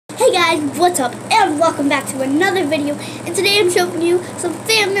Hey guys, what's up? And welcome back to another video. And today I'm showing you some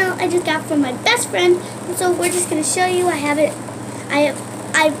fan mail I just got from my best friend. And so we're just gonna show you. I've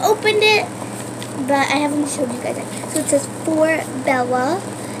opened it, but I haven't showed you guys it. So it says for Bella,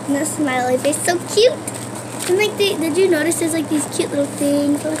 and the smiley face, so cute. And like, did you notice there's like these cute little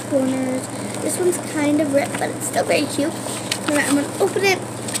things on the corners? This one's kind of ripped, but it's still very cute. Alright, I'm gonna open it.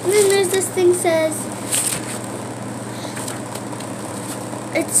 And then there's this thing says.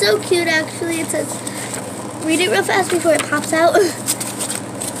 It's so cute, actually. It says, read it real fast before it pops out.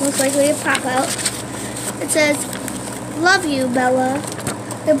 Most likely it pop out. It says, love you, Bella.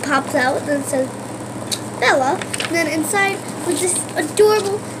 Then pops out. Then it says, Bella. And then inside was this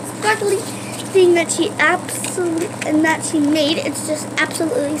adorable, sparkly thing that she made. It's just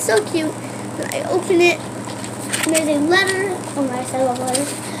absolutely so cute. Then I open it, and there's a letter. Oh my gosh, I love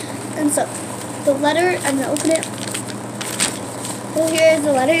letters. And so, the letter, I'm going to open it. So here's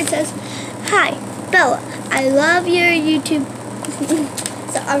the letter. It says, hi, Bella, I love your YouTube.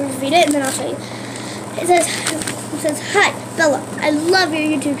 So I'll just read it and then I'll show you. It says, hi, Bella, I love your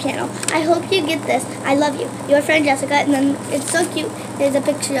YouTube channel. I hope you get this. I love you. Your friend Jessica. And then it's so cute. There's a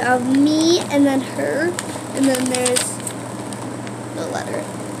picture of me and then her. And then there's the letter.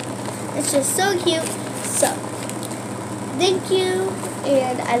 It's just so cute. So, thank you.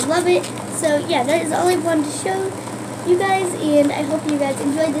 And I love it. So yeah, that is all I wanted to show you guys, and I hope you guys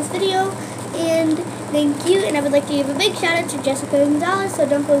enjoyed this video, and thank you. And I would like to give a big shout out to Jessica Gonzalez, so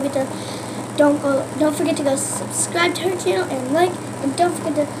don't forget to go subscribe to her channel and like, and don't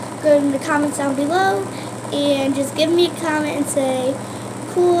forget to go in the comments down below and just give me a comment and say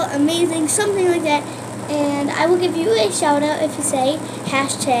cool, amazing, something like that, and I will give you a shout out if you say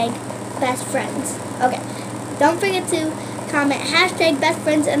 #bestfriends. Okay, don't forget to comment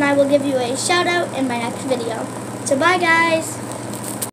 #bestfriends, and I will give you a shout out in my next video. So bye guys.